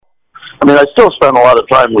I mean, I still spend a lot of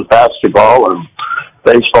time with basketball and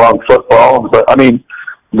baseball and football, but I mean,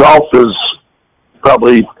 golf is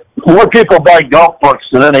probably more people buy golf books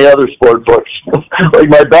than any other sport books. Like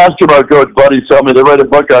my basketball coach buddies tell me they write a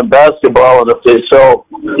book on basketball, and if they sell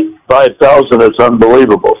 5,000, it's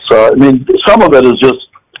unbelievable. So I mean, some of it is just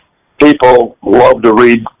people love to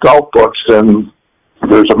read golf books, and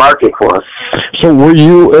there's a market for it. So were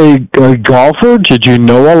you a golfer? Did you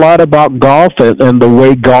know a lot about golf and the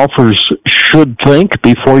way golfers should think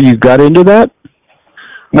before you got into that?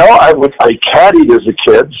 No, I caddied as a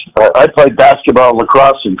kid. I played basketball and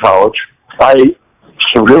lacrosse in college. I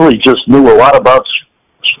really just knew a lot about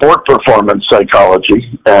sport performance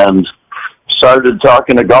psychology and started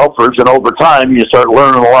talking to golfers, and over time you start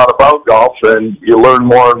learning a lot about golf, and you learn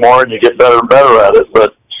more and more, and you get better and better at it.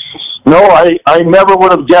 But no, I never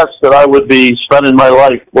would have guessed that I would be spending my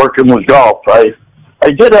life working with golf. I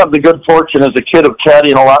did have the good fortune as a kid of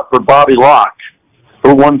caddying a lot for Bobby Locke,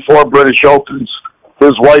 who won 4 British Opens.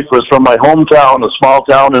 His wife was from my hometown, a small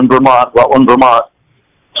town in Vermont, Rutland, Vermont.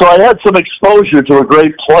 So I had some exposure to a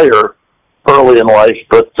great player early in life,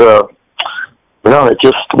 but it's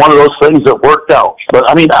just one of those things that worked out. But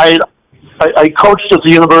I mean, I coached at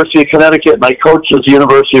the University of Connecticut, and I coached at the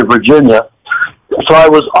University of Virginia. So I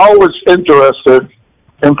was always interested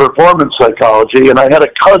in performance psychology, and I had a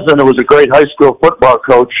cousin who was a great high school football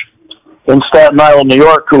coach in Staten Island, New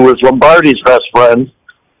York, who was Lombardi's best friend.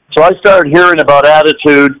 So I started hearing about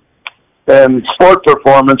attitude and sport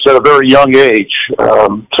performance at a very young age.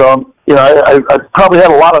 I probably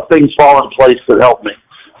had a lot of things fall in place that helped me.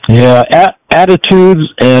 Yeah, attitudes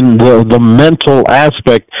and the mental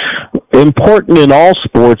aspect, important in all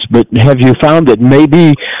sports, but have you found that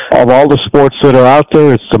maybe of all the sports that are out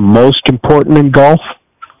there, it's the most important in golf?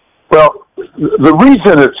 Well, the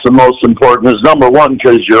reason it's the most important is, number one,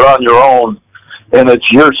 because you're on your own, and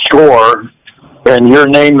it's your score and your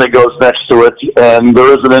name that goes next to it, and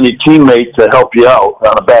there isn't any teammate to help you out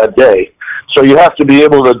on a bad day. So you have to be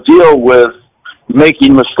able to deal with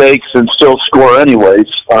making mistakes and still score anyways.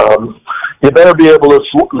 You better be able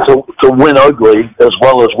to win ugly as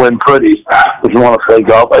well as win pretty if you want to play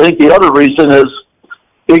golf. I think the other reason is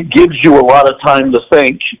it gives you a lot of time to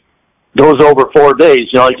think. Goes over 4 days.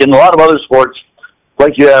 You know, like in a lot of other sports,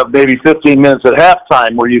 like you have maybe 15 minutes at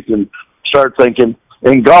halftime where you can start thinking.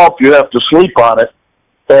 In golf, you have to sleep on it.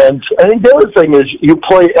 And I think the other thing is you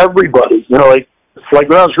play everybody. You know, like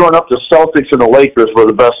when I was growing up, the Celtics and the Lakers were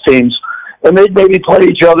the best teams, and they'd maybe play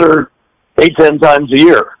each other 8-10 times a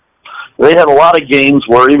year. They had a lot of games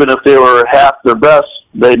where even if they were half their best,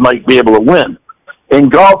 they might be able to win. In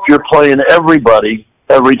golf, you're playing everybody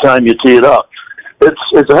every time you tee it up.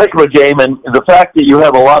 It's a heck of a game, and the fact that you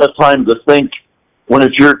have a lot of time to think when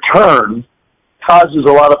it's your turn causes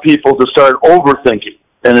a lot of people to start overthinking.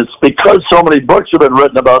 And it's because so many books have been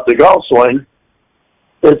written about the golf swing,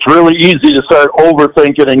 it's really easy to start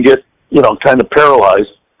overthinking and get, kind of paralyzed.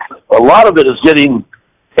 A lot of it is getting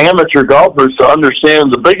amateur golfers to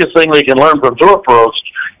understand the biggest thing they can learn from tour pros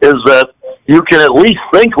is that you can at least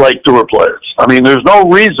think like tour players. I mean, there's no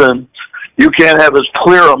reason you can't have as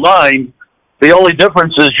clear a mind. The only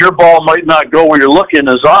difference is your ball might not go where you're looking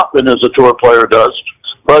as often as a tour player does,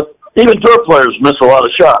 but even tour players miss a lot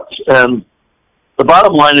of shots. And the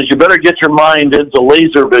bottom line is you better get your mind into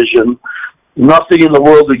laser vision. Nothing in the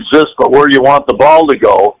world exists but where you want the ball to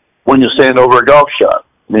go when you stand over a golf shot.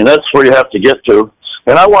 I mean, that's where you have to get to.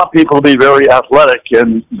 And I want people to be very athletic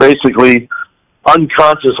and basically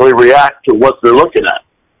unconsciously react to what they're looking at.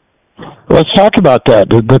 Let's talk about that,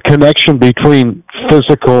 the connection between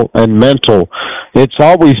physical and mental. It's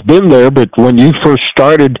always been there, but when you first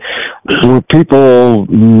started, were people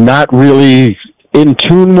not really in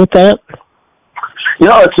tune with that?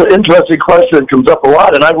 It's an interesting question. It comes up a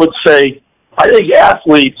lot, and I would say I think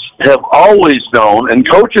athletes have always known, and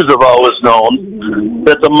coaches have always known,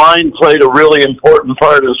 that the mind played a really important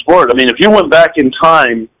part of the sport. I mean, if you went back in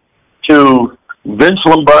time to Vince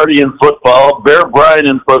Lombardi in football, Bear Bryant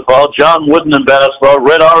in football, John Wooden in basketball,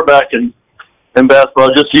 Red Auerbach in basketball,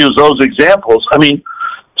 just to use those examples. I mean,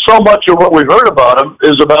 so much of what we've heard about them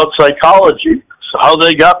is about psychology, how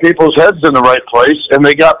they got people's heads in the right place, and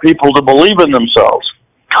they got people to believe in themselves.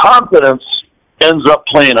 Confidence ends up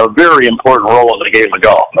playing a very important role in the game of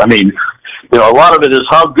golf. I mean, a lot of it is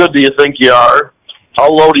how good do you think you are? How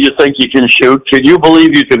low do you think you can shoot? Can you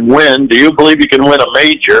believe you can win? Do you believe you can win a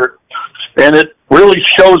major? And it really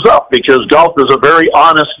shows up because golf is a very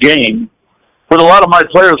honest game. With a lot of my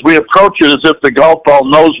players, we approach it as if the golf ball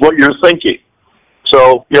knows what you're thinking.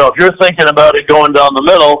 So, if you're thinking about it going down the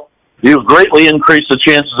middle, you've greatly increased the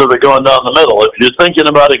chances of it going down the middle. If you're thinking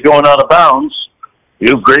about it going out of bounds,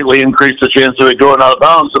 you've greatly increased the chance of it going out of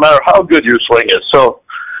bounds, no matter how good your swing is. So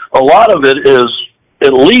a lot of it is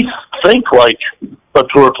at least think like a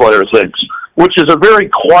tour player thinks, which is a very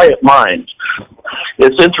quiet mind.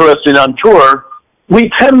 It's interesting on tour, we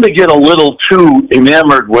tend to get a little too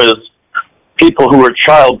enamored with people who are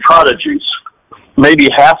child prodigies. Maybe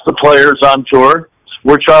half the players on tour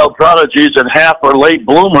were child prodigies and half are late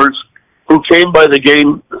bloomers who came by the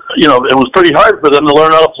game. You know, it was pretty hard for them to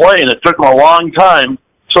learn how to play, and it took them a long time.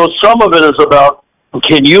 So some of it is about,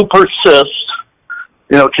 can you persist?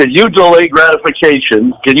 You know, can you delay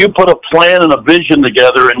gratification? Can you put a plan and a vision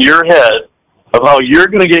together in your head of how you're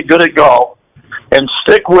going to get good at golf and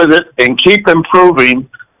stick with it and keep improving,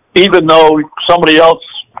 even though somebody else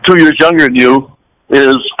 2 years younger than you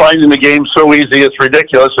is finding the game so easy it's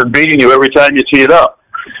ridiculous and beating you every time you tee it up.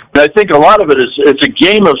 And I think a lot of it is it's a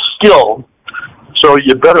game of skill, so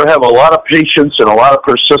you better have a lot of patience and a lot of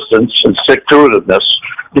persistence and stick-to-itiveness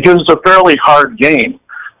because it's a fairly hard game.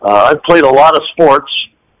 I've played a lot of sports,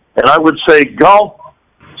 and I would say golf,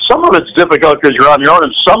 some of it's difficult because you're on your own,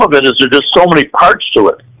 and some of it is there's just so many parts to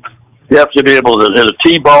it. You have to be able to hit a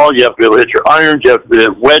tee ball, you have to be able to hit your irons, you have to be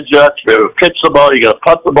able to wedge up, you have to pitch the ball, you got to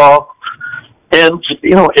putt the ball. And,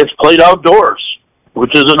 you know, it's played outdoors,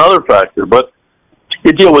 which is another factor. But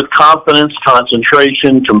you deal with confidence,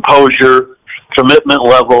 concentration, composure, commitment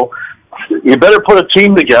level. You better put a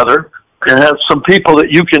team together and have some people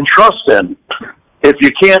that you can trust in. If you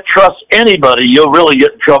can't trust anybody, you'll really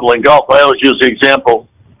get in trouble in golf. I always use the example.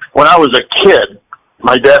 When I was a kid,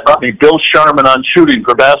 my dad bought me Bill Sharman on shooting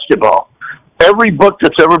for basketball. Every book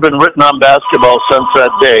that's ever been written on basketball since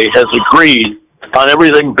that day has agreed on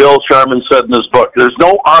everything Bill Sharman said in his book. There's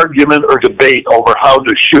no argument or debate over how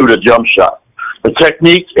to shoot a jump shot. The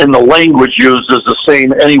technique and the language used is the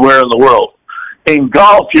same anywhere in the world. In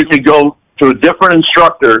golf, you can go to a different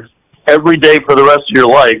instructor every day for the rest of your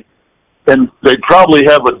life, and they probably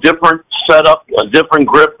have a different setup, a different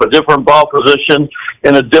grip, a different ball position,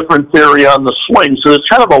 and a different theory on the swing. So there's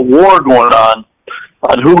kind of a war going on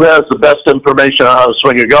who has the best information on how to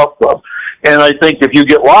swing a golf club. And I think if you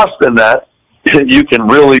get lost in that, you can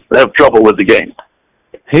really have trouble with the game.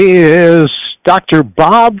 He is Dr.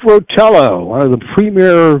 Bob Rotella, one of the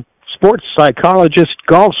premier sports psychologists,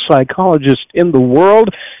 golf psychologists in the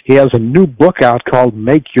world. He has a new book out called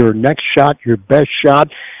Make Your Next Shot Your Best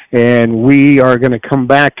Shot. And we are going to come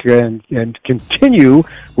back and continue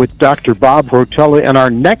with Dr. Bob Rotella in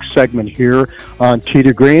our next segment here on Tee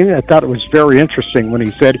to Green. I thought it was very interesting when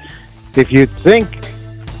he said, if you think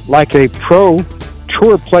like a pro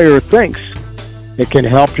tour player thinks, it can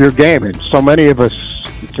help your game. And so many of us,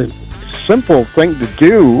 it's a simple thing to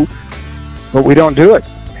do, but we don't do it.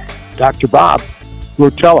 Dr. Bob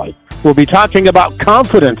Rotella will be talking about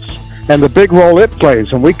confidence and the big role it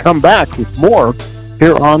plays. And we come back with more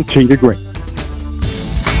here on Tee to Green.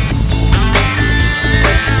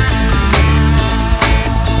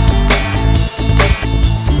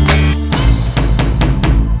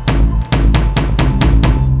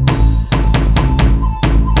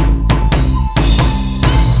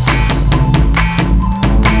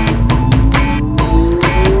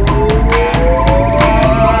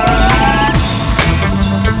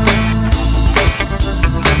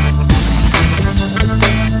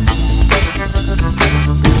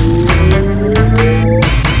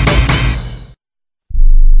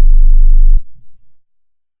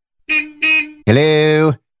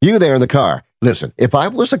 Hello? You there in the car. Listen, if I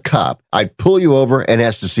was a cop, I'd pull you over and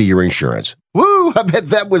ask to see your insurance. Woo! I bet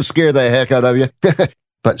that would scare the heck out of you.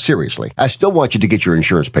 But seriously, I still want you to get your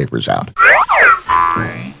insurance papers out.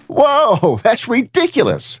 Whoa! That's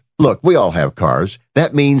ridiculous. Look, we all have cars.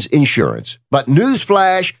 That means insurance. But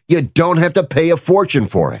newsflash, you don't have to pay a fortune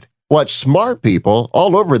for it. What smart people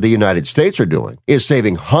all over the United States are doing is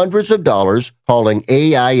saving hundreds of dollars calling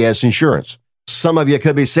AIS Insurance. Some of you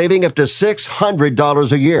could be saving up to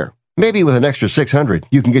 $600 a year. Maybe with an extra $600,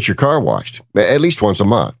 you can get your car washed, at least once a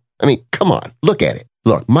month. I mean, come on, look at it.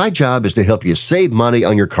 Look, my job is to help you save money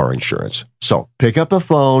on your car insurance. So pick up the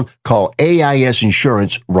phone, call AIS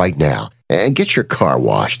Insurance right now, and get your car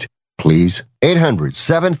washed, please.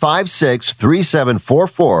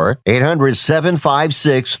 800-756-3744.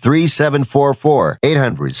 800-756-3744.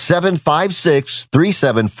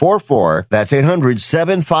 800-756-3744. That's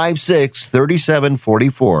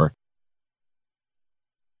 800-756-3744.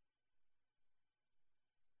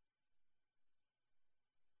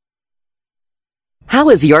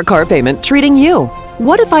 How is your car payment treating you?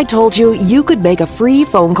 What if I told you you could make a free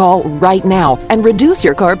phone call right now and reduce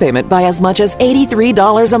your car payment by as much as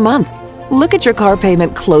 $83 a month? Look at your car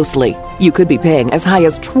payment closely. You could be paying as high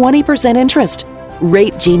as 20% interest.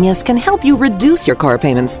 Rate Genius can help you reduce your car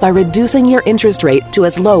payments by reducing your interest rate to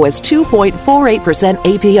as low as 2.48%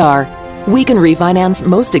 APR. We can refinance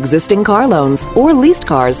most existing car loans or leased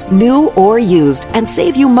cars, new or used, and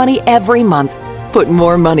save you money every month. Put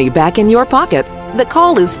more money back in your pocket. The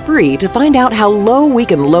call is free to find out how low we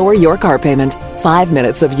can lower your car payment. 5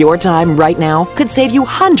 minutes of your time right now could save you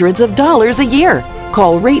hundreds of dollars a year.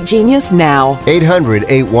 Call Rate Genius now.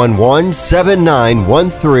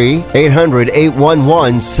 800-811-7913.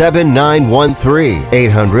 800-811-7913.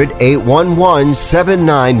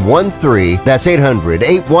 800-811-7913. That's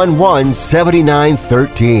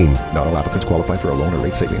 800-811-7913. Not all applicants qualify for a loan or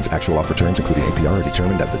rate savings. Actual offer terms, including APR, are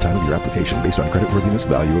determined at the time of your application based on creditworthiness,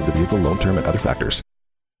 value of the vehicle, loan term, and other factors.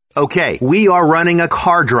 Okay, we are running a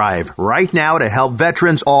car drive right now to help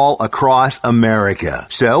veterans all across America.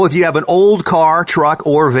 So if you have an old car, truck,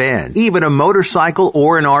 or van, even a motorcycle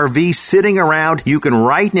or an RV sitting around, you can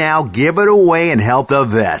right now give it away and help the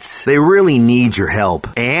vets. They really need your help.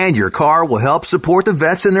 And your car will help support the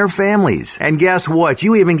vets and their families. And guess what?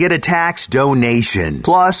 You even get a tax donation.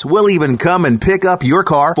 Plus, we'll even come and pick up your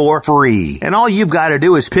car for free. And all you've got to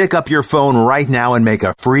do is pick up your phone right now and make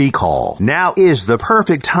a free call. Now is the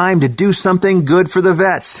perfect time to do something good for the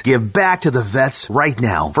vets. Give back to the vets right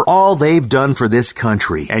now for all they've done for this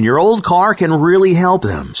country. And your old car can really help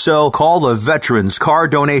them. So call the Veterans Car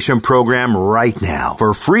Donation Program right now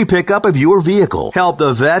for free pickup of your vehicle. Help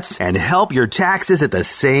the vets and help your taxes at the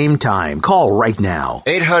same time. Call right now.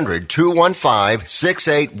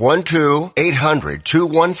 800-215-6812.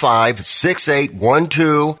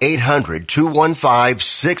 800-215-6812.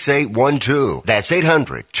 800-215-6812. That's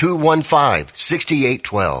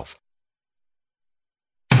 800-215-6812.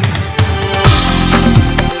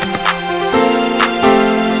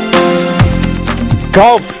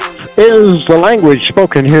 Golf is the language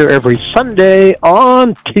spoken here every Sunday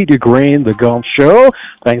on Tee to Green, the golf show.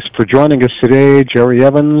 Thanks for joining us today, Jerry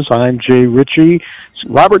Evans. I'm Jay Ritchie.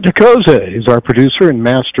 Robert DeCosa is our producer and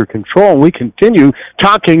master control. And we continue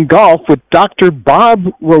talking golf with Dr. Bob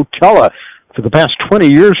Rotella. For the past 20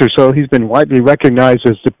 years or so, he's been widely recognized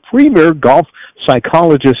as the premier golf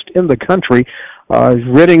psychologist in the country.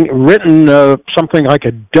 Written something like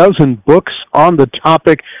a dozen books on the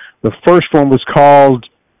topic. The first one was called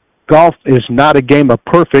Golf is Not a Game of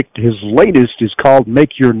Perfect. His latest is called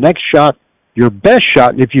Make Your Next Shot Your Best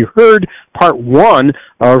Shot. And if you heard part one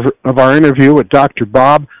of our interview with Dr.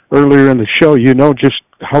 Bob earlier in the show, you know just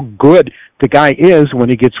how good the guy is when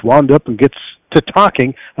he gets wound up and gets to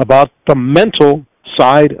talking about the mental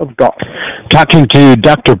side of golf. Talking to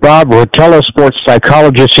Dr. Bob Rotella, sports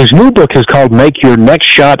psychologist. His new book is called Make Your Next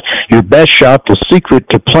Shot Your Best Shot, The Secret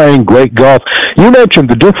to Playing Great Golf. You mentioned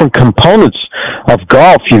the different components of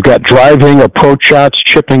golf. You've got driving, approach shots,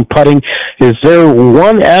 chipping, putting. Is there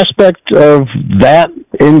one aspect of that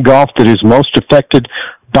in golf that is most affected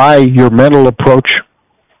by your mental approach?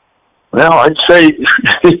 Well, I'd say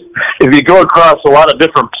if you go across a lot of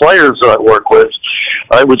different players that I work with,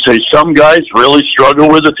 I would say some guys really struggle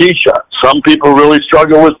with the tee shot. Some people really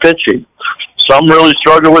struggle with pitching. Some really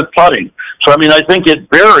struggle with putting. So, I mean, I think it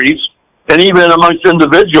varies, and even amongst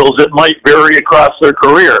individuals, it might vary across their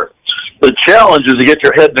career. The challenge is to get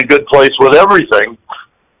your head in a good place with everything,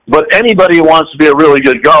 but anybody who wants to be a really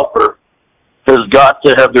good golfer has got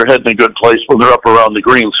to have their head in a good place when they're up around the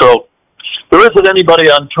green. So there isn't anybody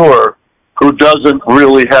on tour who doesn't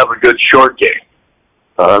really have a good short game.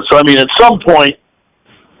 So, I mean, at some point,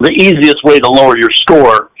 the easiest way to lower your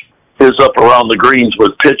score is up around the greens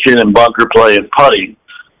with pitching and bunker play and putting.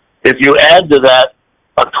 If you add to that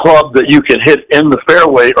a club that you can hit in the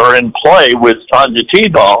fairway or in play with on your tee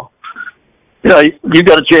ball, you know, you've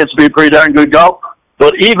got a chance to be a pretty darn good golfer.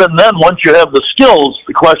 But even then, once you have the skills,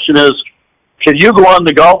 the question is, can you go on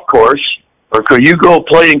the golf course or can you go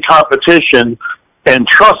play in competition and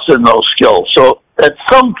trust in those skills? So at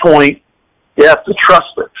some point, you have to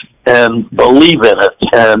trust it and believe in it.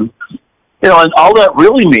 And, you know, and all that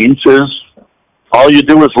really means is all you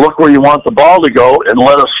do is look where you want the ball to go and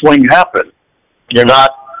let a swing happen. You're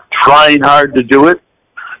not trying hard to do it.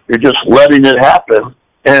 You're just letting it happen.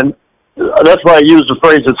 And that's why I use the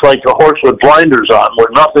phrase, it's like a horse with blinders on, where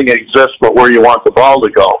nothing exists but where you want the ball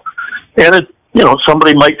to go. And it, you know,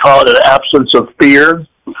 somebody might call it an absence of fear,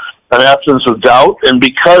 an absence of doubt. And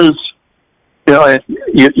because, you know,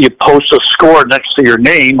 you post a score next to your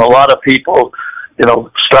name, a lot of people, you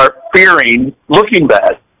know, start fearing looking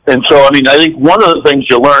bad. And so, I mean, I think one of the things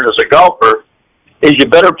you learn as a golfer is you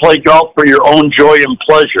better play golf for your own joy and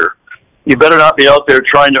pleasure. You better not be out there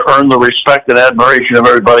trying to earn the respect and admiration of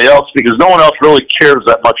everybody else, because no one else really cares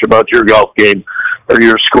that much about your golf game or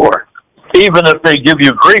your score. Even if they give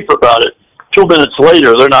you grief about it, 2 minutes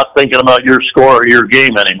later, they're not thinking about your score or your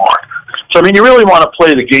game anymore. So, I mean, you really want to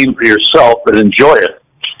play the game for yourself and enjoy it.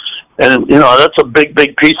 And, you know, that's a big,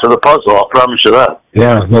 big piece of the puzzle, I'll promise you that.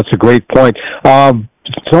 Yeah, that's a great point.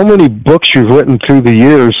 So many books you've written through the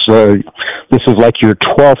years. This is like your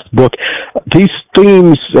 12th book. These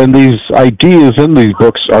themes and these ideas in these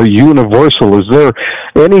books are universal. Is there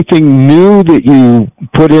anything new that you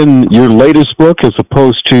put in your latest book as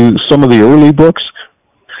opposed to some of the early books?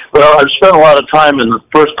 Well, I've spent a lot of time in the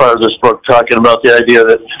first part of this book talking about the idea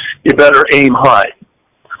that you better aim high.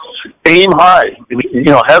 Aim high. You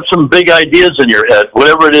know, have some big ideas in your head,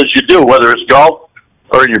 whatever it is you do, whether it's golf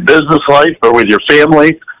or in your business life or with your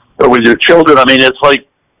family or with your children. I mean, it's like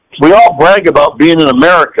we all brag about being in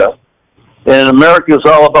America, and America is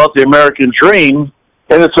all about the American dream,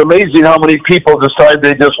 and it's amazing how many people decide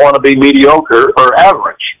they just want to be mediocre or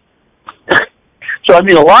average. So, I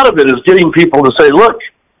mean, a lot of it is getting people to say, look,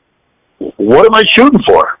 what am I shooting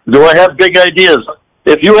for? Do I have big ideas?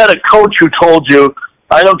 If you had a coach who told you,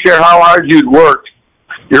 I don't care how hard you'd work,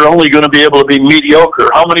 you're only going to be able to be mediocre,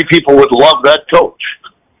 how many people would love that coach?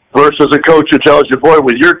 Versus a coach who tells you, boy,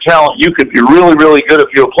 with your talent, you could be really, really good if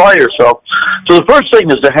you apply yourself. So the first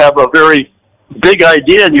thing is to have a very big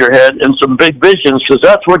idea in your head and some big visions, because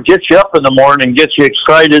that's what gets you up in the morning and gets you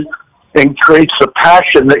excited and creates the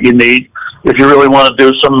passion that you need if you really want to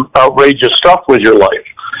do some outrageous stuff with your life.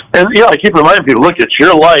 And, you know, I keep reminding people, look, it's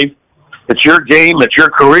your life, it's your game, it's your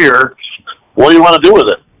career. What do you want to do with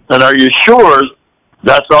it? And are you sure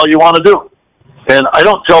that's all you want to do? And I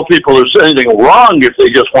don't tell people there's anything wrong if they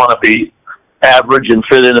just want to be average and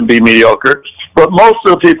fit in and be mediocre. But most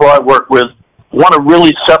of the people I work with want to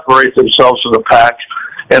really separate themselves from the pack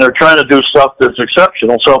and are trying to do stuff that's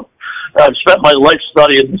exceptional. So I've spent my life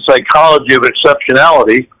studying the psychology of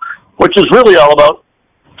exceptionality, which is really all about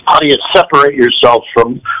how do you separate yourself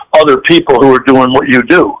from other people who are doing what you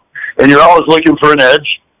do. And you're always looking for an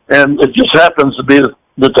edge, and it just happens to be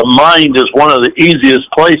that the mind is one of the easiest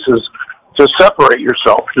places to separate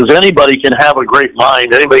yourself, because anybody can have a great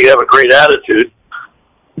mind, anybody can have a great attitude,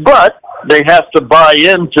 but they have to buy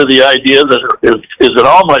into the idea that is in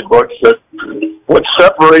all my books, that what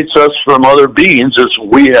separates us from other beings is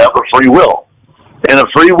we have a free will. And a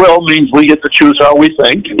free will means we get to choose how we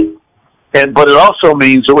think, but it also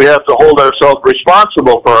means that we have to hold ourselves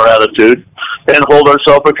responsible for our attitude and hold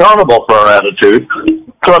ourselves accountable for our attitude.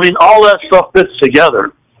 So, I mean, all that stuff fits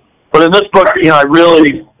together. But in this book, you know, I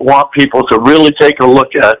really want people to really take a look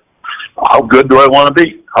at how good do I want to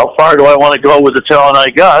be? How far do I want to go with the talent I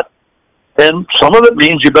got? And some of it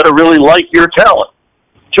means you better really like your talent.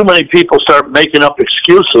 Too many people start making up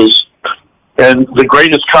excuses, and the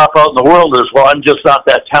greatest cop-out in the world is, well, I'm just not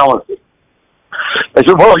that talented. I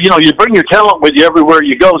said, well, you know, you bring your talent with you everywhere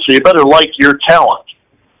you go, so you better like your talent.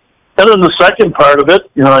 And then the second part of it,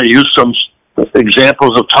 you know, I use some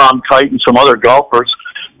examples of Tom Kite and some other golfers,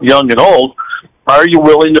 young and old. Are you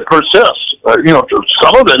willing to persist? You know,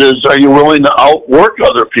 some of it is, are you willing to outwork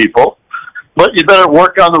other people? But you better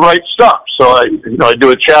work on the right stuff. So I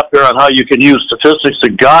do a chapter on how you can use statistics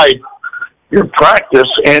to guide your practice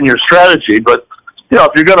and your strategy. But, you know,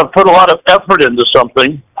 if you're going to put a lot of effort into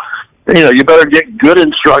something, you know, you better get good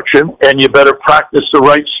instruction and you better practice the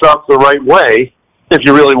right stuff the right way if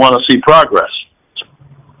you really want to see progress.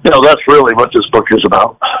 You know, that's really what this book is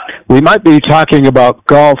about. We might be talking about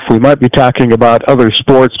golf, we might be talking about other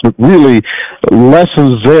sports, but really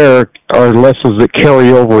lessons there are lessons that carry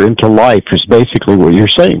over into life is basically what you're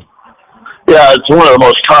saying. Yeah, it's one of the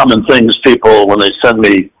most common things people, when they send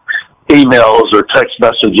me emails or text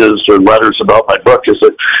messages or letters about my book, is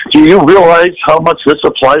that, do you realize how much this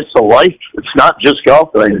applies to life? It's not just golf.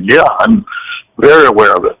 And I said, yeah, I'm very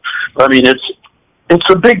aware of it. I mean, it's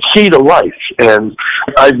a big key to life, and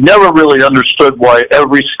I've never really understood why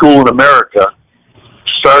every school in America,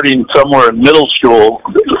 starting somewhere in middle school,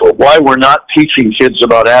 why we're not teaching kids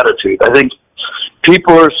about attitude. I think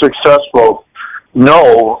people who are successful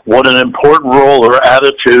know what an important role their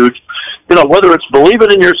attitude, you know, whether it's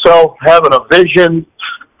believing in yourself, having a vision,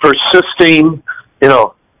 persisting, you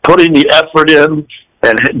know, putting the effort in,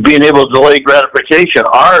 and being able to delay gratification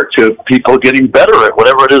are to people getting better at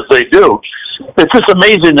whatever it is they do. It's just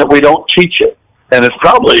amazing that we don't teach it. And it's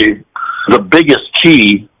probably the biggest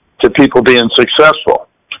key to people being successful.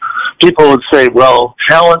 People would say, well,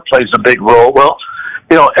 talent plays a big role. Well,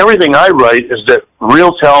 you know, everything I write is that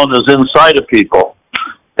real talent is inside of people.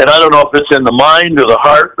 And I don't know if it's in the mind or the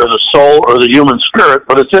heart or the soul or the human spirit,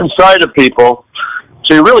 but it's inside of people.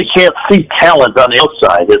 So you really can't see talent on the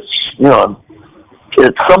outside. It's, you know,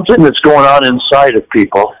 it's something that's going on inside of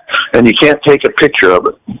people, and you can't take a picture of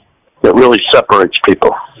it. It really separates people.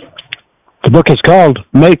 The book is called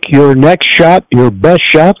Make Your Next Shot Your Best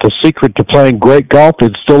Shot, The Secret to Playing Great Golf.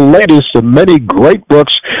 It's the latest of many great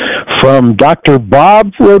books from Dr.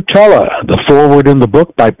 Bob Rotella. The foreword in the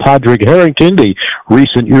book by Padraig Harrington, the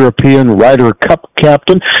recent European Ryder Cup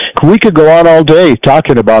captain. We could go on all day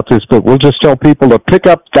talking about this, but we'll just tell people to pick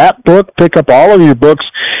up that book, pick up all of your books,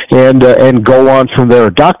 and go on from there.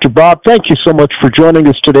 Dr. Bob, thank you so much for joining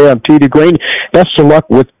us today on Tee to Green. Best of luck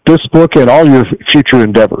with this book and all your future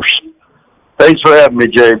endeavors. Thanks for having me,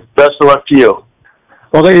 Jay. Best of luck to you.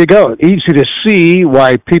 Well, there you go. Easy to see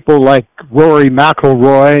why people like Rory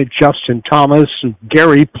McIlroy, Justin Thomas,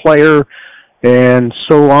 Gary Player, and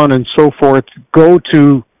so on and so forth go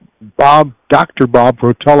to Dr. Bob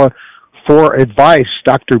Rotella for advice.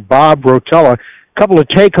 Dr. Bob Rotella. A couple of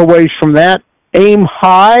takeaways from that. Aim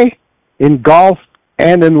high in golf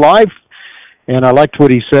and in life. And I liked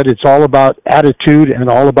what he said. It's all about attitude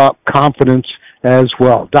and all about confidence as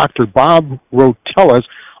well. Dr. Bob Rotella's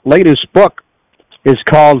latest book is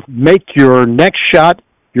called Make Your Next Shot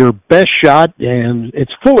Your Best Shot, and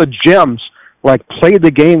it's full of gems like play the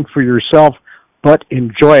game for yourself, but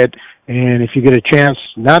enjoy it. And if you get a chance,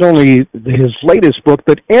 not only his latest book,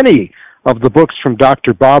 but any of the books from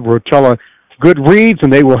Dr. Bob Rotella, good reads,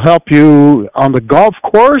 and they will help you on the golf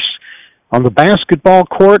course, on the basketball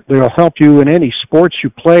court. They'll help you in any sports you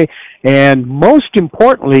play, and most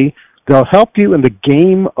importantly, they'll help you in the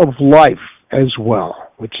game of life as well,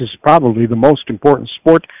 which is probably the most important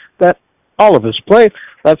sport that all of us play.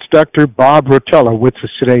 That's Dr. Bob Rotella with us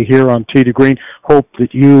today here on Tee to Green. Hope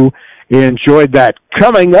that you enjoyed that.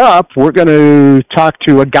 Coming up, we're going to talk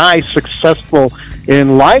to a guy successful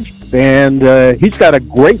in life, and he's got a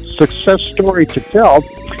great success story to tell.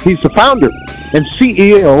 He's the founder and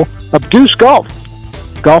CEO of Deuce Golf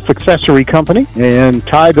Accessory Company, and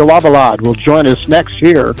Ty DeLavalade will join us next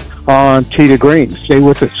here on Tee to Green. Stay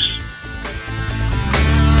with us.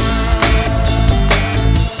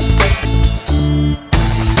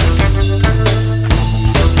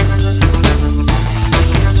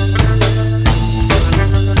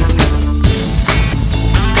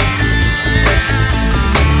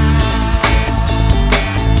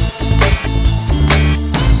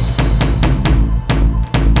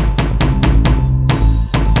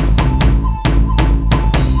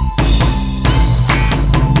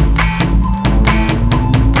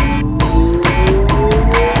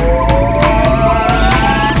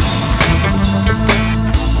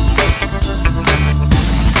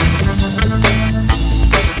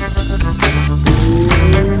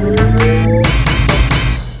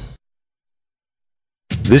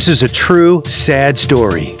 This is a true, sad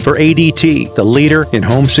story for ADT, the leader in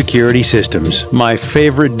home security systems. My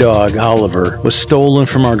favorite dog, Oliver, was stolen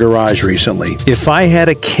from our garage recently. If I had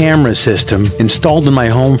a camera system installed in my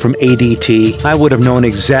home from ADT, I would have known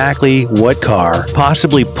exactly what car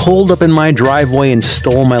possibly pulled up in my driveway and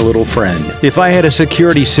stole my little friend. If I had a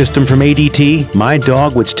security system from ADT, my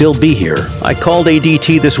dog would still be here. I called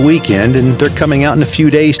ADT this weekend, and they're coming out in a few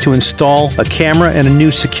days to install a camera and a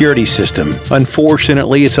new security system.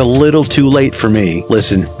 Unfortunately, it's a little too late for me.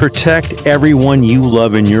 Listen, protect everyone you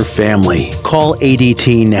love in your family. Call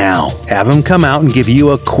ADT now. Have them come out and give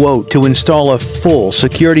you a quote to install a full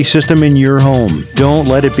security system in your home. Don't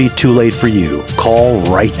let it be too late for you. Call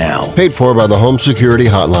right now. Paid for by the Home Security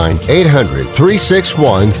Hotline.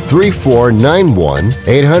 800-361-3491.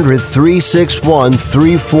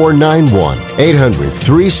 800-361-3491.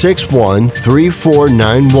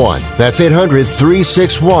 800-361-3491. That's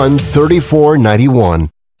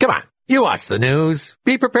 800-361-3491. Come on, you watch the news.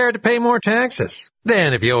 Be prepared to pay more taxes.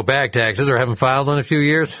 Then if you owe back taxes or haven't filed in a few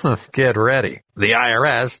years, get ready. The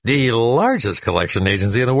IRS, the largest collection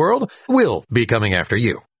agency in the world, will be coming after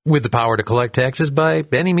you with the power to collect taxes by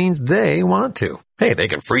any means they want to. Hey, they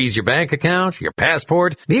can freeze your bank account, your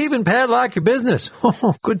passport, even padlock your business.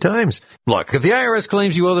 Oh, good times. Look, if the IRS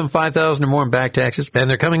claims you owe them $5,000 or more in back taxes and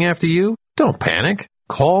they're coming after you, don't panic.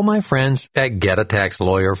 Call my friends at Get a Tax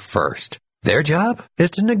Lawyer first. Their job is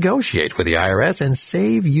to negotiate with the IRS and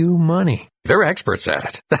save you money. They're experts at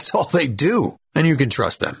it. That's all they do. And you can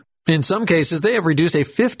trust them. In some cases, they have reduced a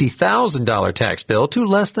 $50,000 tax bill to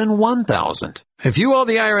less than $1,000. If you owe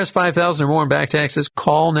the IRS $5,000 or more in back taxes,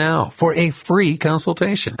 call now for a free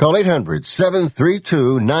consultation. Call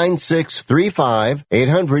 800-732-9635.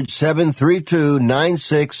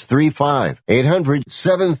 800-732-9635.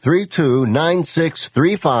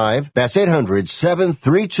 800-732-9635. That's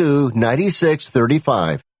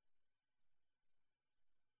 800-732-9635.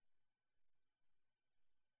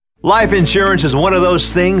 Life insurance is one of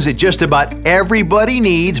those things that just about everybody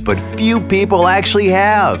needs, but few people actually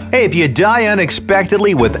have. Hey, if you die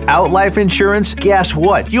unexpectedly without life insurance, guess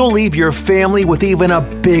what? You'll leave your family with even a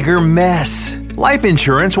bigger mess. Life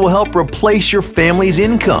insurance will help replace your family's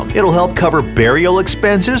income. It'll help cover burial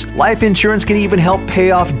expenses. Life insurance can even help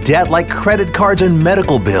pay off debt like credit cards and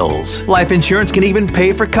medical bills. Life insurance can even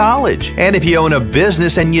pay for college. And if you own a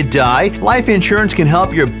business and you die, life insurance can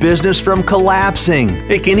help your business from collapsing.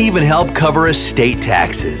 It can even help cover estate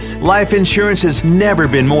taxes. Life insurance has never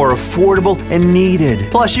been more affordable and needed.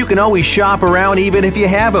 Plus, you can always shop around even if you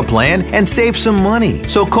have a plan and save some money.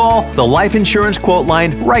 So call the Life Insurance Quote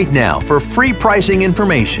Line right now for free pricing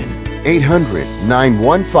information.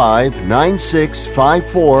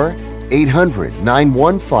 800-915-9654.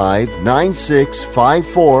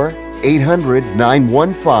 800-915-9654.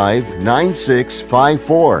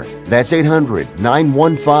 800-915-9654. That's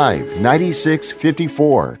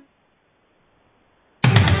 800-915-9654.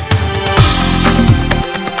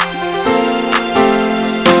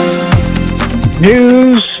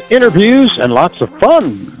 News, interviews, and lots of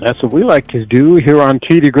fun. That's what we like to do here on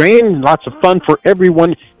Tee to Green. Lots of fun for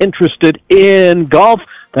everyone interested in golf.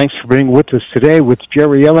 Thanks for being with us today with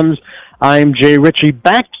Jerry Evans. I'm Jay Ritchie.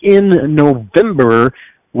 Back in November,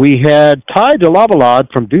 we had Ty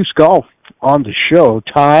Delavalade from Deuce Golf on the show.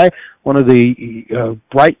 Ty, one of the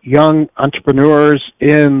bright young entrepreneurs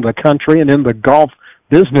in the country and in the golf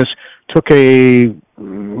business, took a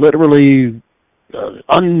literally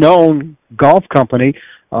unknown golf company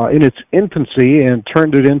in its infancy and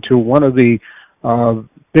turned it into one of the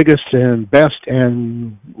biggest and best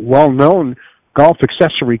and well-known golf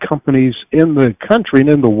accessory companies in the country and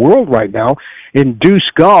in the world right now in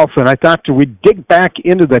Deuce Golf. And I thought that we'd dig back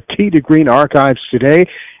into the Tee to Green archives today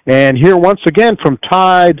and hear once again from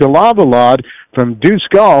Ty Delavalade from Deuce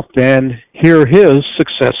Golf and hear his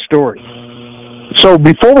success story. So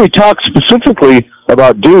before we talk specifically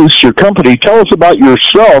about Deuce, your company, tell us about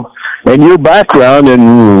yourself and your background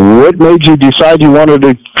and what made you decide you wanted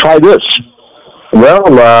to try this. Well,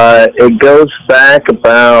 it goes back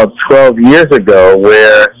about 12 years ago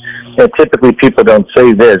where, and typically people don't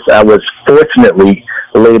say this, I was fortunately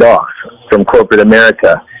laid off from corporate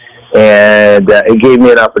America. And it gave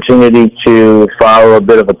me an opportunity to follow a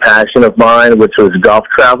bit of a passion of mine, which was golf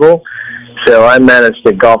travel. So I managed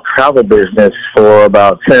the golf travel business for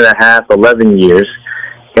about 10 and a half, 11 years.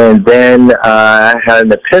 And then I had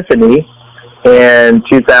an epiphany in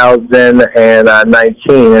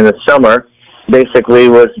 2019 in the summer. Basically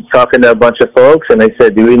was talking to a bunch of folks, and they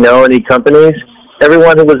said, do we know any companies?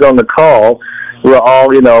 Everyone who was on the call were all,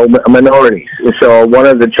 minorities. And so one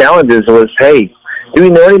of the challenges was, hey, do we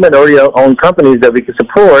know any minority-owned companies that we could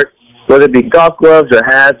support, whether it be golf gloves or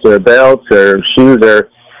hats or belts or shoes or,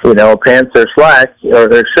 pants or slacks or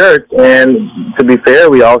shirts? And to be fair,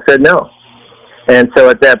 we all said no. And so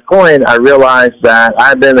at that point, I realized that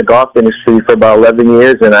I've been in the golf industry for about 11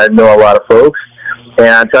 years, and I know a lot of folks. And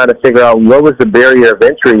I tried to figure out what was the barrier of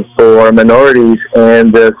entry for minorities in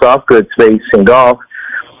the soft goods space in golf.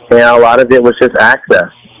 And a lot of it was just access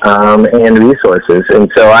and resources. And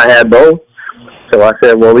so I had both. So I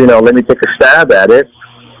said, well, let me take a stab at it.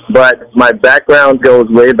 But my background goes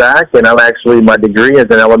way back, and my degree is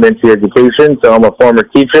in elementary education. So I'm a former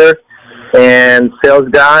teacher and sales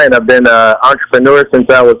guy, and I've been an entrepreneur since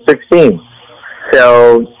I was 16.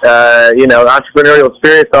 So, entrepreneurial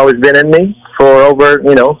spirit's always been in me for over,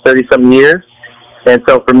 30-something years. And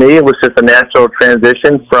so for me, it was just a natural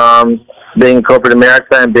transition from being in corporate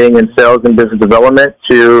America and being in sales and business development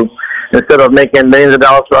to, instead of making millions of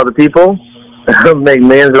dollars for other people, make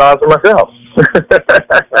millions of dollars for myself.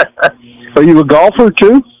 Are you a golfer,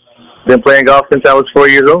 too? Been playing golf since I was 4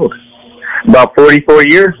 years old. About 44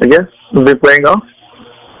 years, I guess, I've been playing golf.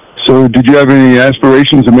 So did you have any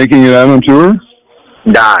aspirations of making it out on tour?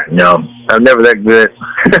 Nah, no. I'm never that good.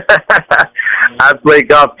 I play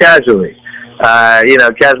golf casually.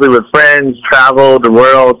 Casually with friends, travel the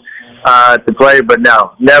world to play, but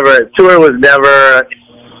no, never. Tour was never,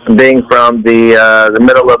 being from the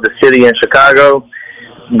middle of the city in Chicago,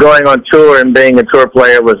 going on tour and being a tour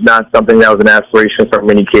player was not something that was an aspiration for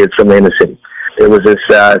many kids from the inner city. It was just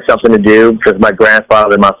something to do because my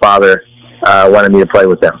grandfather and my father wanted me to play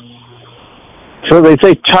with them. So they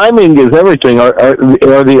say timing is everything.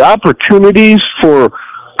 Are the opportunities for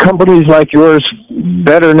companies like yours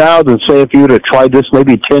better now than, say, if you would have tried this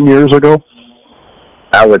maybe 10 years ago?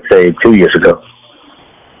 I would say 2 years ago.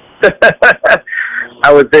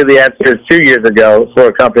 I would say the answer is 2 years ago for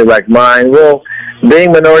a company like mine. Well,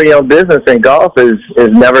 being minority-owned business in golf has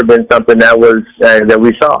never been something that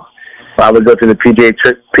we saw. I would go to the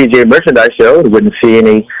PGA Merchandise Show. We wouldn't see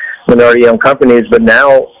any minority-owned companies. But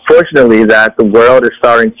now, fortunately, that the world is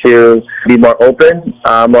starting to be more open,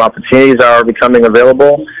 more opportunities are becoming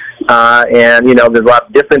available. And, you know, there's a lot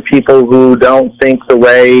of different people who don't think the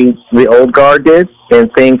way the old guard did and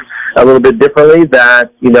think a little bit differently,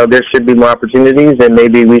 that, you know, there should be more opportunities, and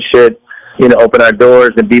maybe we should, you know, open our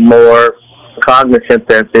doors and be more cognizant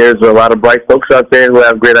that there's a lot of bright folks out there who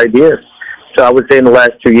have great ideas. So I would say in the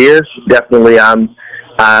last 2 years, definitely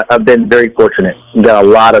I've been very fortunate. Got a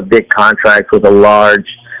lot of big contracts with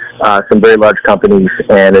some very large companies,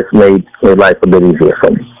 and it's made life a bit easier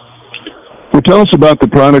for me. Well, tell us about the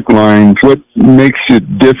product line. What makes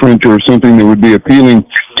it different, or something that would be appealing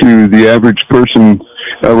to the average person,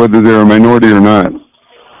 whether they're a minority or not?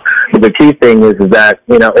 The key thing is that,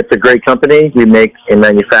 you know, it's a great company. We make and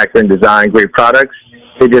manufacture and design great products.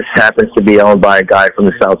 It just happens to be owned by a guy from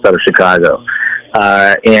the south side of Chicago.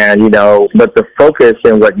 And, you know, but the focus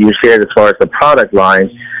in what you shared as far as the product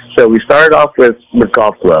line, so we started off with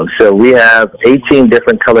golf gloves. So we have 18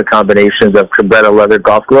 different color combinations of Cabretta leather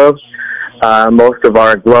golf gloves. Most of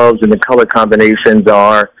our gloves and the color combinations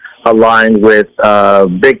are aligned with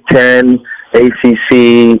Big Ten,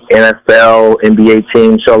 ACC, NFL, NBA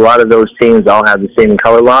teams. So a lot of those teams all have the same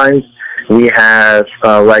color lines. We have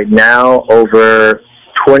right now over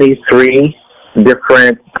 23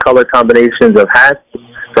 different color combinations of hats,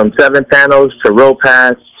 from 7 panels to row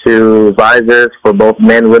hats to visors for both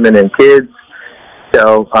men, women, and kids.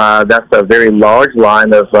 So that's a very large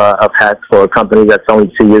line of hats for a company that's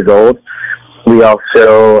only 2 years old. We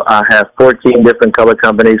also have 14 different color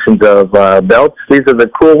combinations of belts. These are the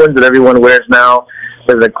cool ones that everyone wears now.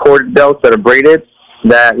 They're the cord belts that are braided,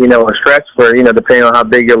 that, you know, are stretched for, you know, depending on how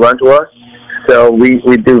big your lunch was. So we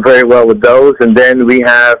do very well with those. And then we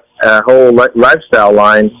have a whole lifestyle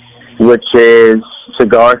line, which is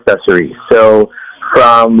cigar accessories. So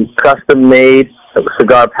from custom-made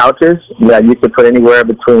cigar pouches that you can put anywhere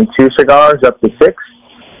between 2 cigars up to 6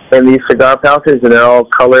 in these cigar pouches, and they're all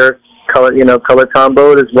color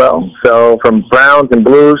comboed as well. So from browns and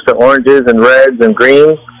blues to oranges and reds and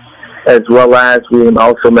greens, as well as we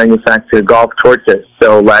also manufacture golf torches,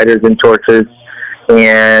 so lighters and torches,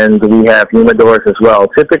 and we have humidors as well.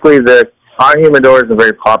 Typically, our humidors are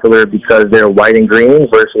very popular because they're white and green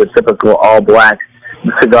versus the typical all-black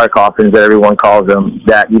cigar coffins that everyone calls them,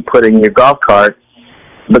 that you put in your golf cart,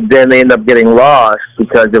 but then they end up getting lost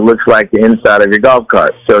because it looks like the inside of your golf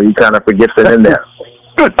cart, so you kind of forget they're in there.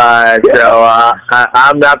 I'm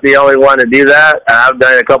not the only one to do that. I've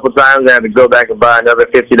done it a couple times. I had to go back and buy another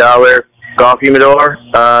 $50 golf humidor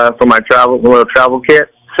for my travel kit.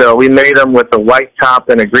 So we made them with a white top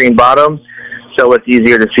and a green bottom, so it's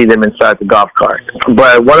easier to see them inside the golf cart.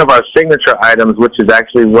 But one of our signature items, which is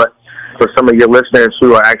actually what, for some of your listeners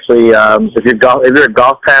who are actually, if you're a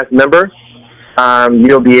Golf Pass member,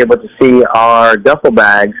 you'll be able to see our duffel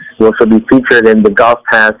bags, which will be featured in the Golf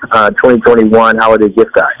Pass 2021 Holiday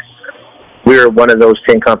Gift Guide. We're one of those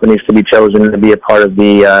 10 companies to be chosen to be a part of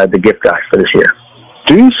the gift guide for this year.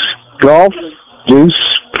 Deuce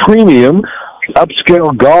Premium,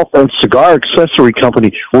 upscale golf and cigar accessory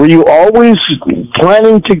company. Were you always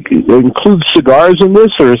planning to include cigars in this,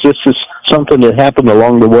 or is this just something that happened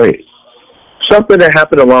along the way? Something that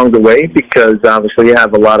happened along the way, because obviously I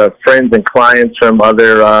have a lot of friends and clients from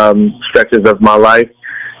other stretches of my life,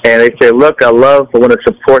 and they say, look, I want to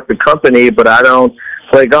support the company, but I don't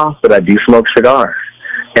play golf, but I do smoke cigars.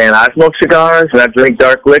 And I smoke cigars, and I drink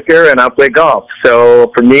dark liquor, and I play golf. So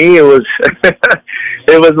for me, it was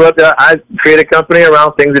I create a company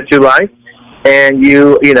around things that you like, and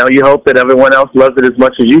you hope that everyone else loves it as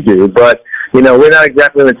much as you do. But you know, we're not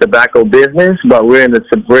exactly in the tobacco business, but we're in the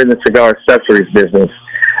cigar accessories business,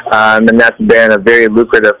 and that's been a very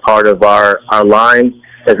lucrative part of our line.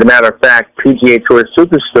 As a matter of fact, PGA Tour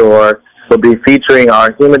Superstore will be featuring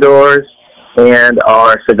our humidors and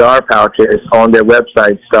our cigar pouches on their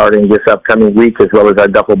website starting this upcoming week, as well as our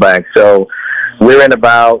duffel bag. So we're in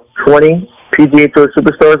about 20 PGA Tour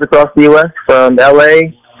Superstores across the U.S., from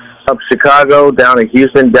L.A., up Chicago, down to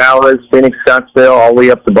Houston, Dallas, Phoenix, Scottsdale, all the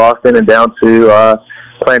way up to Boston, and down to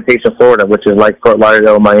Plantation, Florida, which is like Fort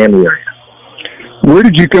Lauderdale, Miami area. Where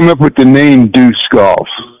did you come up with the name Deuce Golf?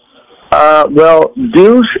 Well,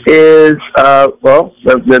 Deuce is,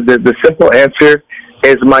 the simple answer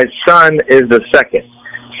is my son is the second.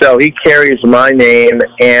 So he carries my name,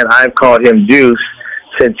 and I've called him Deuce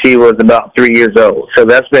since he was about 3 years old. So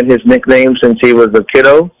that's been his nickname since he was a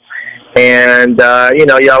kiddo. And,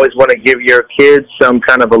 you always want to give your kids some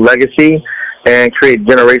kind of a legacy and create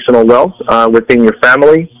generational wealth within your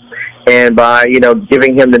family. And by,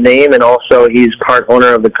 giving him the name, and also he's part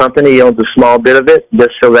owner of the company, he owns a small bit of it,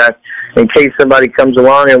 just so that in case somebody comes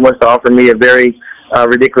along and wants to offer me a very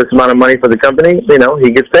ridiculous amount of money for the company,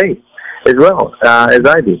 he gets paid as well as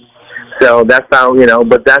I do. So that's how,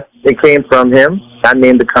 but it came from him. I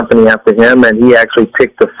named the company after him, and he actually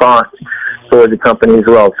picked the font for the company as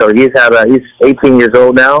well. So he's 18 years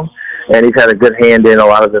old now, and he's had a good hand in a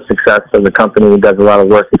lot of the success of the company. He does a lot of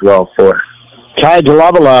work as well for us. Ty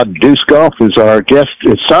Delavalade, Deuce Golf, is our guest.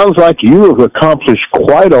 It sounds like you have accomplished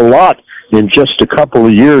quite a lot in just a couple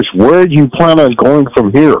of years. Where do you plan on going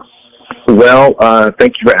from here? Well,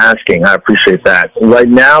 thank you for asking. I appreciate that. Right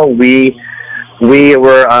now, we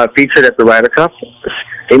were featured at the Ryder Cup.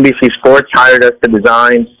 NBC Sports hired us to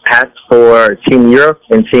design hats for Team Europe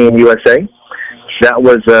and Team USA. That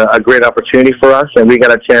was a great opportunity for us, and we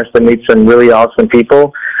got a chance to meet some really awesome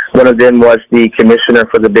people. One of them was the commissioner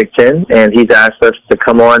for the Big Ten, and he's asked us to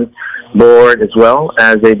come on board as well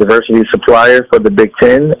as a diversity supplier for the Big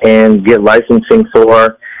Ten and get licensing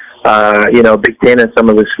for, Big Ten and some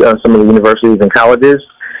of the universities and colleges.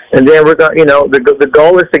 And then we're going, the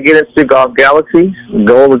goal is to get into Golf Galaxy. The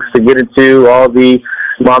goal is to get into all the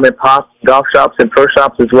mom and pop golf shops and pro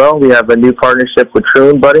shops as well. We have a new partnership with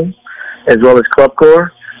Troon Buddy as well as Club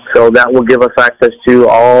Core. So that will give us access to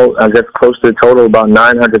all, I guess, close to a total about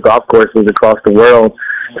 900 golf courses across the world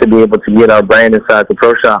to be able to get our brand inside the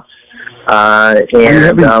pro shops.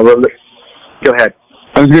 Go ahead.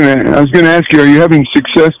 I was going to ask you, are you having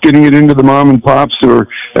success getting it into the mom and pops, or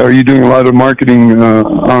are you doing a lot of marketing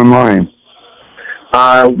online?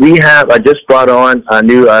 I just brought on a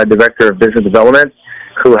new director of business development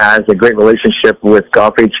who has a great relationship with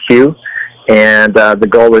Golf HQ. And the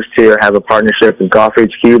goal is to have a partnership with Golf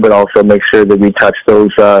HQ, but also make sure that we touch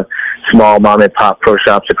those small mom-and-pop pro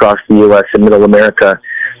shops across the U.S. and Middle America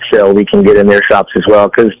so we can get in their shops as well.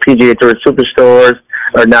 Because PGA Tour Superstores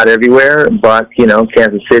are not everywhere, but,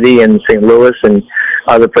 Kansas City and St. Louis and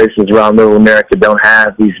other places around Middle America don't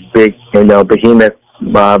have these big, behemoth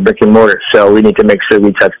brick and mortar. So we need to make sure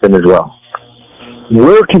we touch them as well.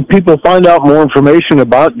 Where can people find out more information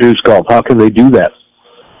about Deuce Golf? How can they do that?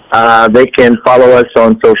 They can follow us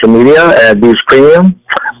on social media at Deuce Premium,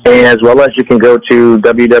 as well as you can go to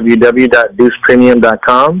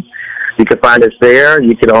www.deucepremium.com. You can find us there.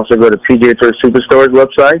 You can also go to PGA Tour Superstore's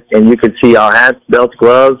website, and you can see our hats, belts,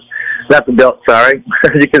 gloves. Not the belt, sorry.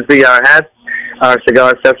 You can see our hats, our cigar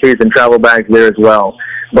accessories, and travel bags there as well.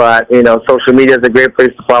 But, social media is a great place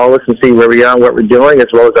to follow us and see where we are and what we're doing,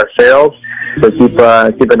 as well as our sales. So keep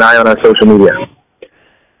an eye on our social media.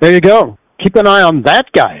 There you go. Keep an eye on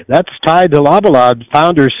that guy. That's Ty Delavalade,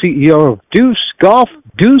 founder, CEO of Deuce Golf,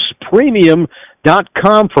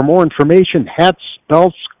 DeucePremium.com for more information, hats,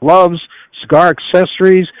 belts, gloves, cigar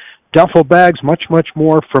accessories, duffel bags, much, much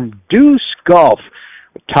more from Deuce Golf.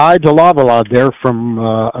 Ty Delavalade there from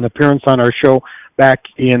an appearance on our show back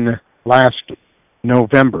in last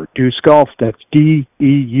November. Deuce Golf, that's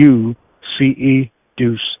DEUCE,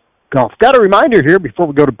 Deuce Golf. Got a reminder here before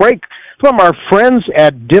we go to break from our friends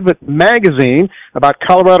at Divot Magazine about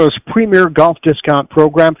Colorado's premier golf discount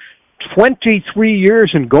program. 23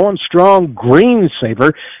 years and going strong, Green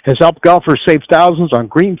Saver has helped golfers save thousands on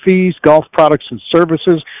green fees, golf products and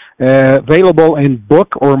services available in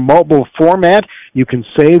book or mobile format. You can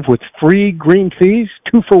save with free green fees,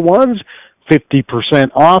 2-for-1s,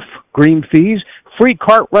 50% off green fees, free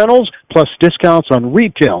cart rentals, plus discounts on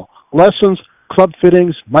retail, lessons, club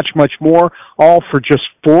fittings, much, much more, all for just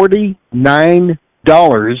 $49.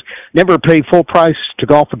 Never pay full price to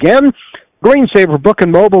golf again. Green Saver Book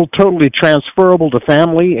and Mobile, totally transferable to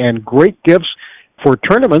family, and great gifts for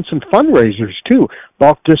tournaments and fundraisers, too.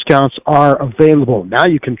 Bulk discounts are available. Now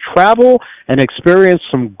you can travel and experience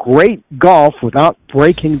some great golf without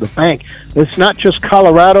breaking the bank. It's not just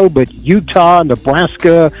Colorado, but Utah,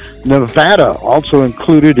 Nebraska, Nevada, also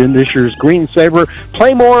included in this year's Green Saver.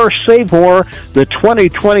 Play more, save more. The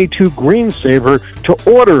 2022 Green Saver. To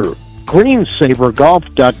order,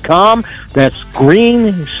 greensavergolf.com. That's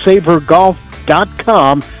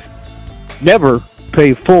greensavergolf.com. Never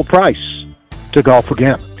pay full price to golf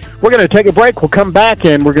again. We're going to take a break. We'll come back,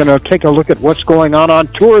 and we're going to take a look at what's going on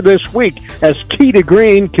tour this week as Tee to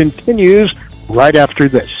Green continues right after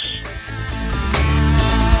this.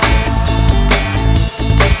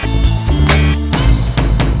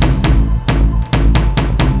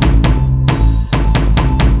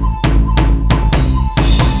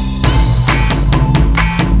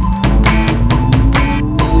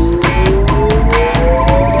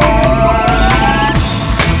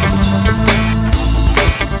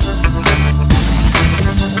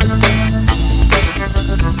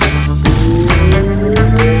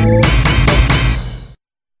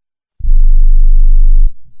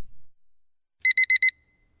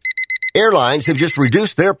 Airlines have just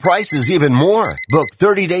reduced their prices even more. Book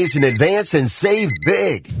 30 days in advance and save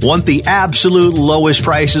big. Want the absolute lowest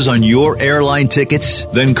prices on your airline tickets?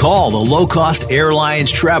 Then call the Low Cost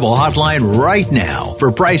Airlines Travel Hotline right now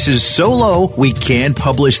for prices so low we can't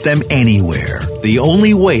publish them anywhere. The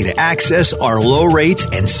only way to access our low rates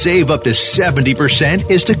and save up to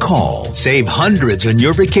 70% is to call. Save hundreds on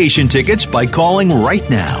your vacation tickets by calling right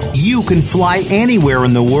now. You can fly anywhere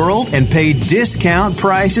in the world and pay discount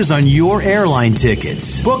prices on your airline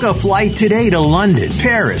tickets. Book a flight today to London,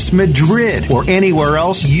 Paris, Madrid, or anywhere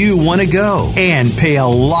else you want to go and pay a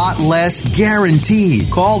lot less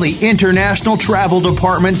guaranteed. Call the International Travel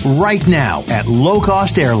Department right now at Low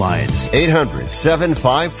Cost Airlines.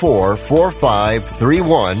 800-754-4531.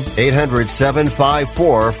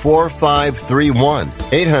 800-754-4531.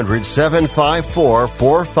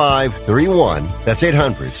 800-754-4531. That's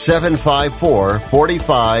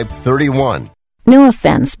 800-754-4531. No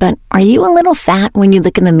offense, but are you a little fat when you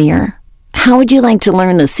look in the mirror? How would you like to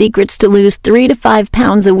learn the secrets to lose 3 to 5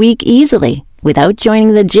 pounds a week easily without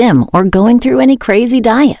joining the gym or going through any crazy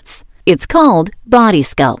diets? It's called Body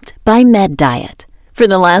Sculpt by Med Diet. For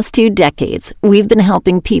the last 2 decades, we've been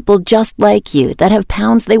helping people just like you that have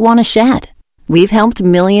pounds they want to shed. We've helped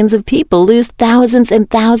millions of people lose thousands and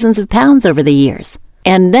thousands of pounds over the years.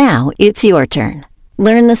 And now it's your turn.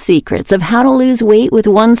 Learn the secrets of how to lose weight with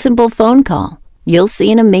one simple phone call. You'll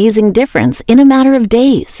see an amazing difference in a matter of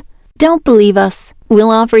days. Don't believe us? We'll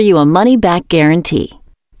offer you a money-back guarantee.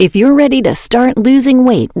 If you're ready to start losing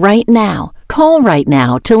weight right now, call right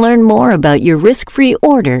now to learn more about your risk-free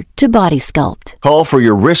order to Body Sculpt. Call for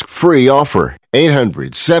your risk-free offer.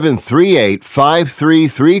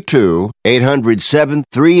 800-738-5332.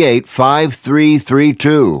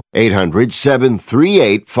 800-738-5332.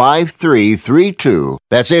 800-738-5332.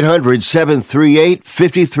 That's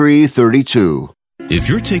 800-738-5332. If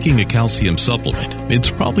you're taking a calcium supplement,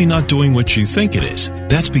 it's probably not doing what you think it is.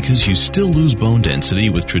 That's because you still lose bone density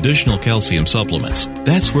with traditional calcium supplements.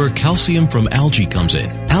 That's where calcium from algae comes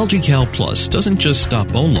in. AlgaeCal Plus doesn't just stop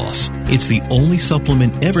bone loss. It's the only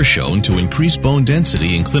supplement ever shown to increase bone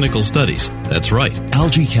density in clinical studies. That's right.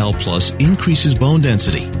 AlgaeCal Plus increases bone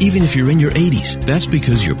density, even if you're in your 80s. That's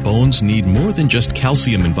because your bones need more than just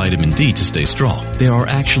calcium and vitamin D to stay strong. There are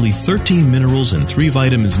actually 13 minerals and 3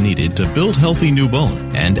 vitamins needed to build healthy new bone.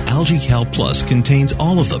 And AlgaeCal Plus contains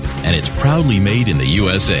all of them, and it's proudly made in the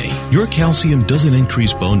USA. Your calcium doesn't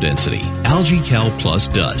increase bone density. AlgaeCal Plus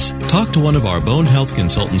does. Talk to one of our bone health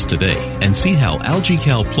consultants today and see how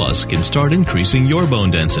AlgaeCal Plus can start increasing your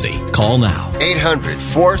bone density. Call now.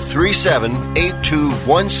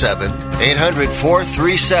 800-437-8217.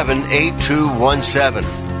 800-437-8217.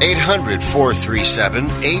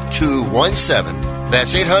 800-437-8217.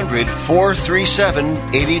 That's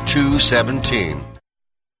 800-437-8217.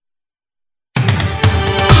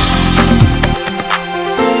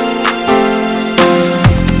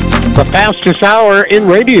 The fastest hour in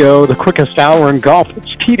radio, the quickest hour in golf.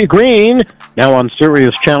 It's Tee to Green, now on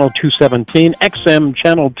Sirius Channel 217, XM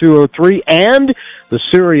Channel 203, and the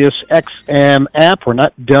Sirius XM app. We're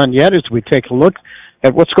not done yet as we take a look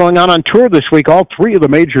at what's going on tour this week. All 3 of the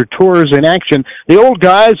major tours in action. The old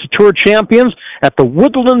guys, the tour champions, at the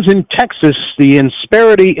Woodlands in Texas, the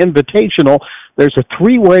Insperity Invitational. There's a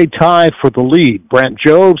 3-way tie for the lead. Brant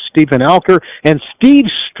Jove, Stephen Alker, and Steve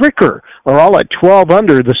Stricker are all at 12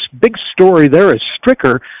 under. The big story there is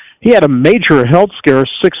Stricker. He had a major health scare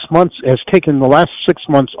 6 months, has taken the last 6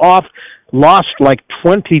 months off, lost like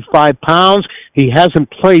 25 pounds. He hasn't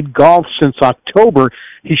played golf since October.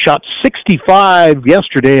 He shot 65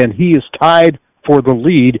 yesterday, and he is tied for the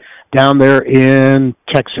lead down there in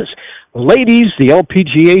Texas. Ladies, the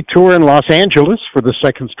LPGA Tour in Los Angeles for the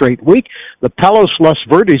second straight week. The Palos Los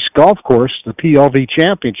Verdes Golf Course, the PLV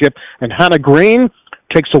Championship, and Hannah Green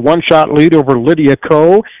takes a one-shot lead over Lydia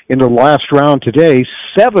Ko in the last round today.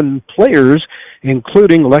 7 players,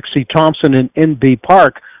 including Lexi Thompson and NB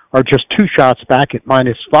Park, are just 2 shots back at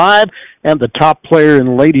 -5, and the top player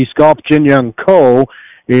in ladies golf, Jin Young Ko,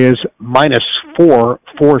 is -4,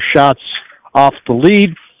 4 shots off the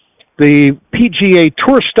lead. The PGA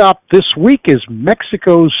Tour stop this week is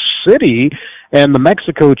Mexico City and the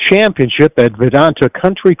Mexico Championship at Vedanta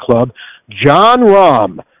Country Club. Jon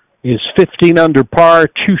Rahm is 15 under par,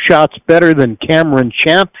 2 shots better than Cameron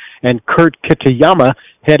Champ and Kurt Kitayama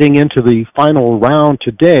heading into the final round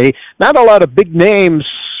today. Not a lot of big names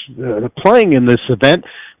playing in this event.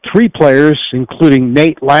 3 players, including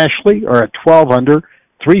Nate Lashley, are at 12 under,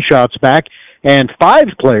 3 shots back, and 5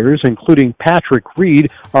 players, including Patrick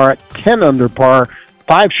Reed, are at 10 under par,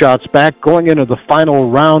 5 shots back, going into the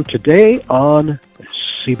final round today on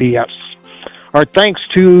CBS. Our thanks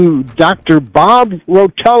to Dr. Bob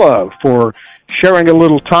Rotella for sharing a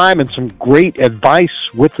little time and some great advice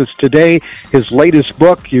with us today. His latest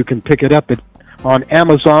book, you can pick it up on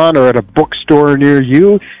Amazon or at a bookstore near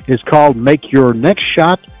you, is called Make Your Next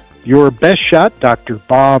Shot Your Best Shot, Dr.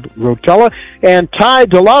 Bob Rotella. And Ty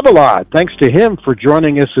Delavalade, thanks to him for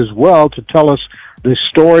joining us as well to tell us the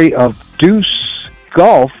story of Deuce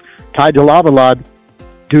Golf. Ty Delavalade,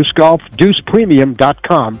 Deuce Golf,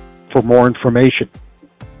 DeucePremium.com for more information.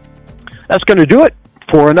 That's going to do it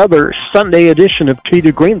for another Sunday edition of Tee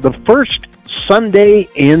to Green, the first Sunday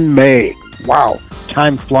in May. Wow,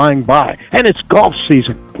 time flying by. And it's golf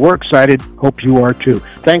season. We're excited. Hope you are too.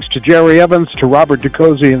 Thanks to Jerry Evans, to Robert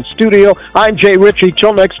DeCozy in studio. I'm Jay Ritchie.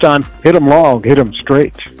 Till next time, hit 'em long, hit 'em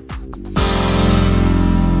straight.